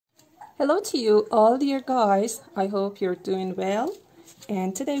Hello to you all, dear guys. I hope you're doing well.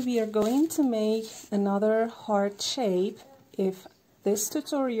 And today we are going to make another heart shape. If this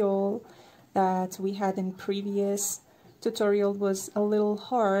tutorial that we had in previous tutorial was a little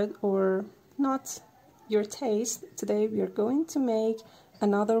hard or not your taste, today we are going to make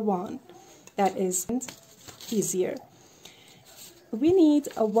another one that is easier. We need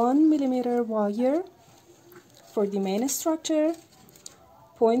a 1mm wire for the main structure,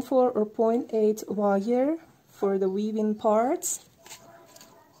 0.4 or 0.8 wire for the weaving parts,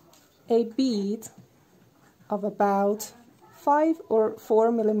 a bead of about 5 or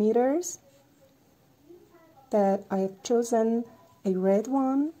 4 millimeters that I have chosen a red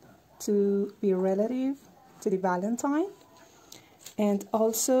one to be relative to the Valentine, and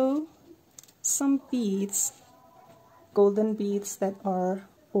also some beads, golden beads that are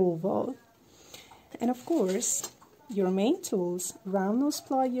oval, and of course your main tools: round nose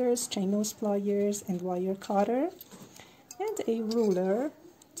pliers, chain nose pliers, and wire cutter, and a ruler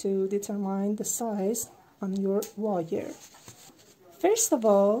to determine the size on your wire. First of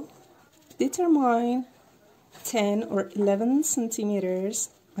all, determine 10 or 11 centimeters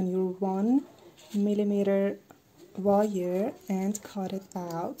on your 1mm wire and cut it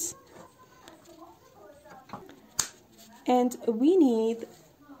out. And we need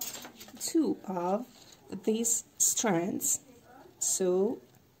 2 of these strands, so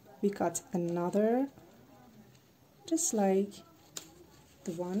we got another just like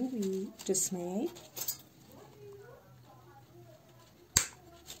the one we just made.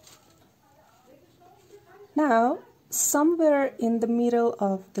 Now, somewhere in the middle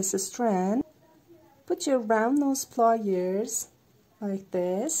of this strand, put your round nose pliers like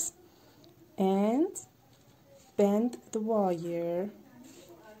this and bend the wire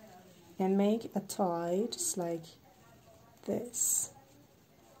and make a tie just like this.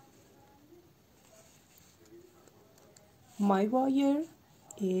 My wire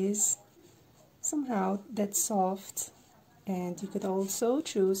is somehow dead soft, and you could also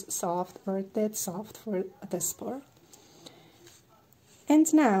choose soft or dead soft for this part.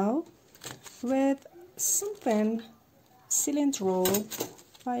 And now, with something cylindrical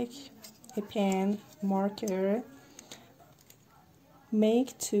like a pen, marker,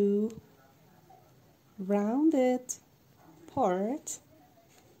 make 2 rounded part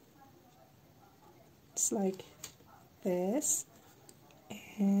just like this,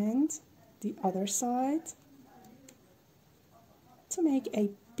 and the other side, to make a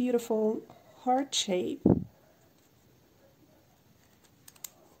beautiful heart shape.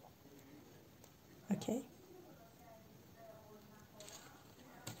 Okay.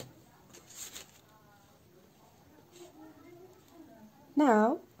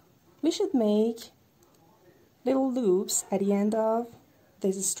 Now we should make little loops at the end of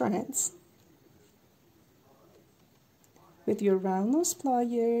these strands. With your round nose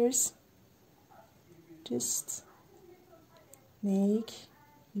pliers, just make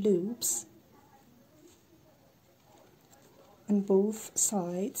loops on both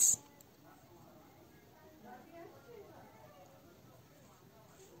sides.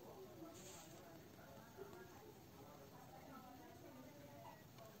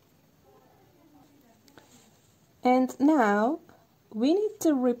 And now we need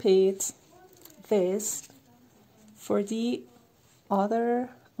to repeat this for the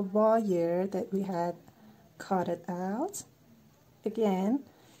other wire that we had cut it out. Again,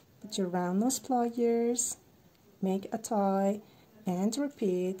 put your round nose pliers, make a tie, and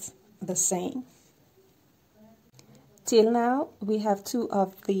repeat the same. Till now we have 2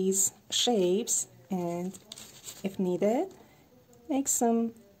 of these shapes, and if needed, make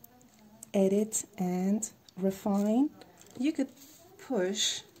some edit and refine. You could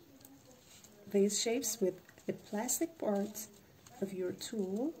push these shapes with the plastic part of your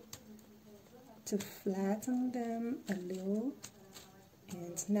tool to flatten them a little.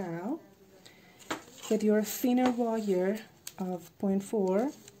 And now, with your thinner wire of 0.4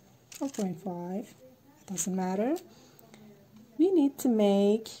 or 0.5, it doesn't matter, we need to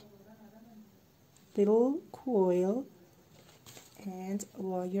make little coil and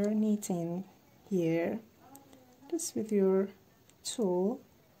wire knitting here. Just with your tool,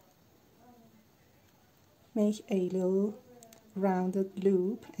 make a little rounded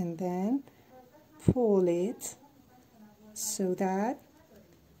loop and then pull it so that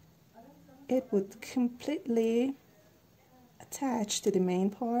it would completely attach to the main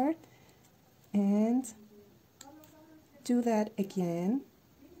part, and do that again.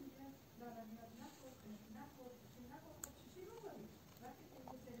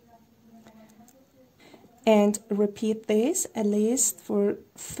 And repeat this at least for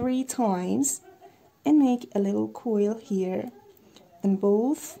 3 times and make a little coil here in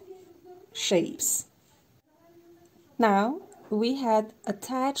both shapes. Now we had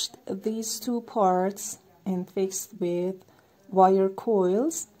attached these 2 parts and fixed with wire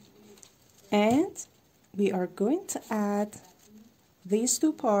coils, and we are going to add these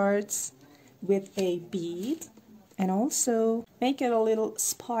 2 parts with a bead and also make it a little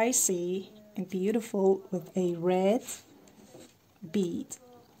spicy and beautiful with a red bead.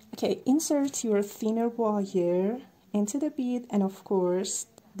 Okay, insert your thinner wire into the bead, and of course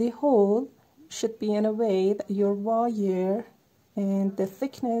the hole should be in a way that your wire and the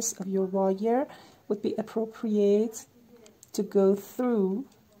thickness of your wire would be appropriate to go through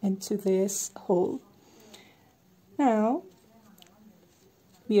into this hole. Now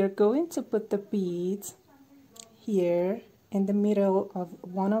we are going to put the bead here in the middle of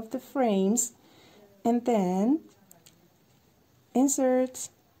one of the frames, and then insert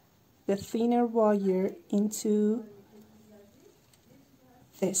the thinner wire into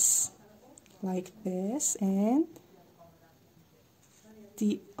this, like this, and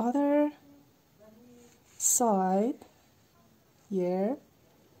the other side here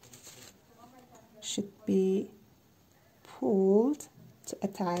should be pulled to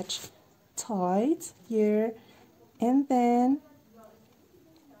attach tight here, and then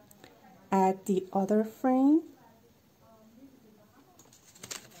add the other frame.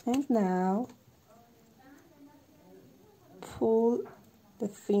 And now pull the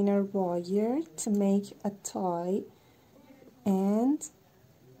thinner wire to make a tie and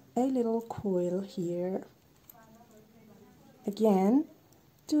a little coil here. Again,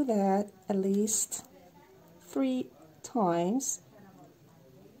 do that at least 3 times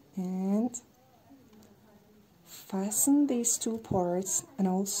and fasten these 2 parts and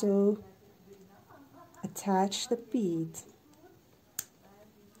also attach the bead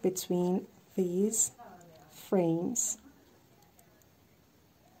between these frames.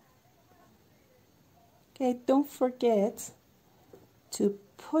 Okay, don't forget to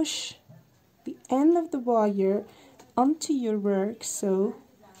push the end of the wire onto your work so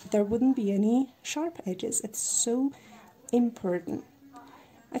there wouldn't be any sharp edges. It's so important.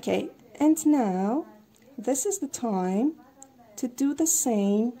 Okay, and now this is the time to do the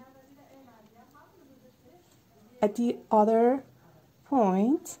same at the other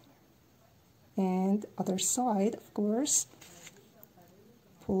point and other side, of course.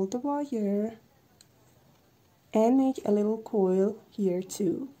 Pull the wire and make a little coil here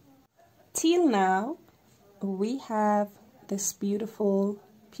too. Till now we have this beautiful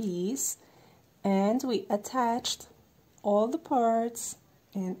piece and we attached all the parts,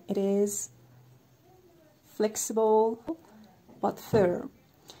 and it is flexible but firm.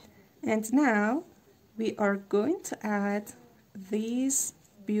 And now we are going to add these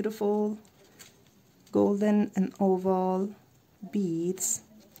beautiful golden and oval beads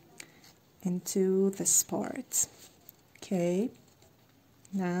into this part. Okay,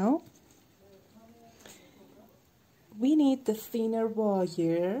 now we need the thinner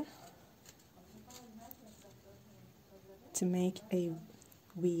wire to make a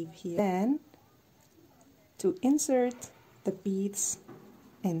weave here, then to insert the beads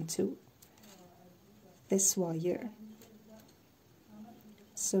into this wire.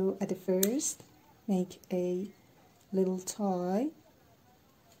 So at the first, make a little tie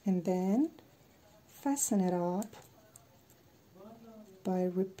and then fasten it up by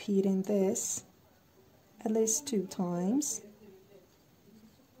repeating this at least 2 times.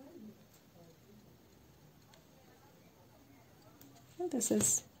 And this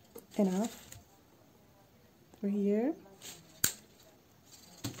is enough for here.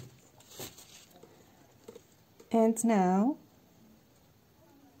 And now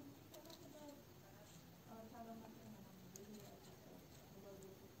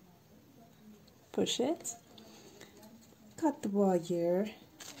push it, cut the wire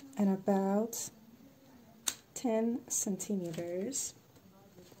at about 10 centimeters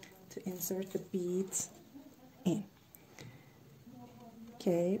to insert the beads in.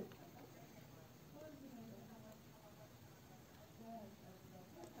 Okay.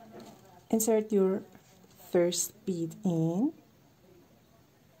 Insert your first bead in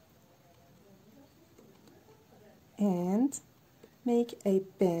and make a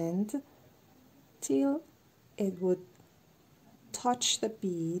bend till it would touch the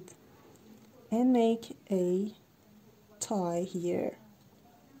bead and make a tie here.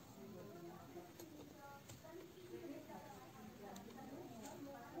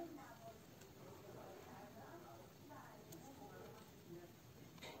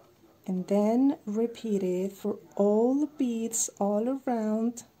 and then repeat it for all the beads all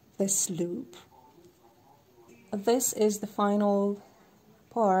around this loop. This is the final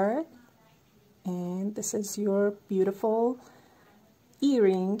part, and this is your beautiful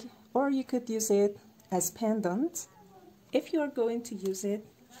earring, or you could use it as pendant. If you're going to use it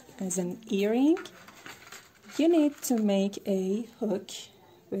as an earring, you need to make a hook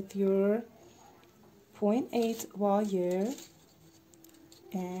with your 0.8 wire,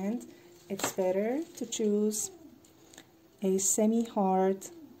 and it's better to choose a semi-hard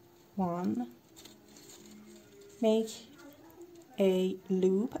one. Make a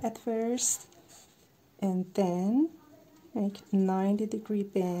loop at first and then make 90-degree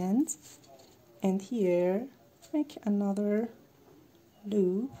bend, and here make another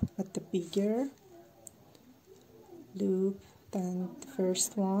loop with the bigger loop than the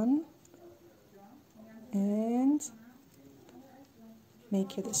first one, and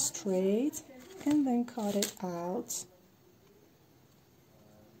make it straight and then cut it out.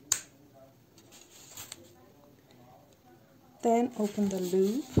 Then open the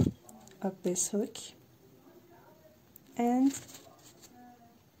loop of this hook and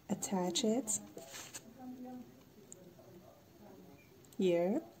attach it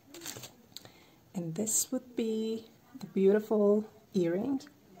here, and this would be the beautiful earring.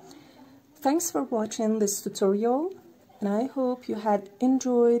 Thanks for watching this tutorial, and I hope you had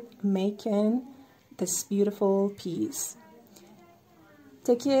enjoyed making this beautiful piece.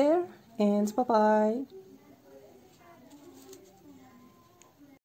 Take care and bye-bye.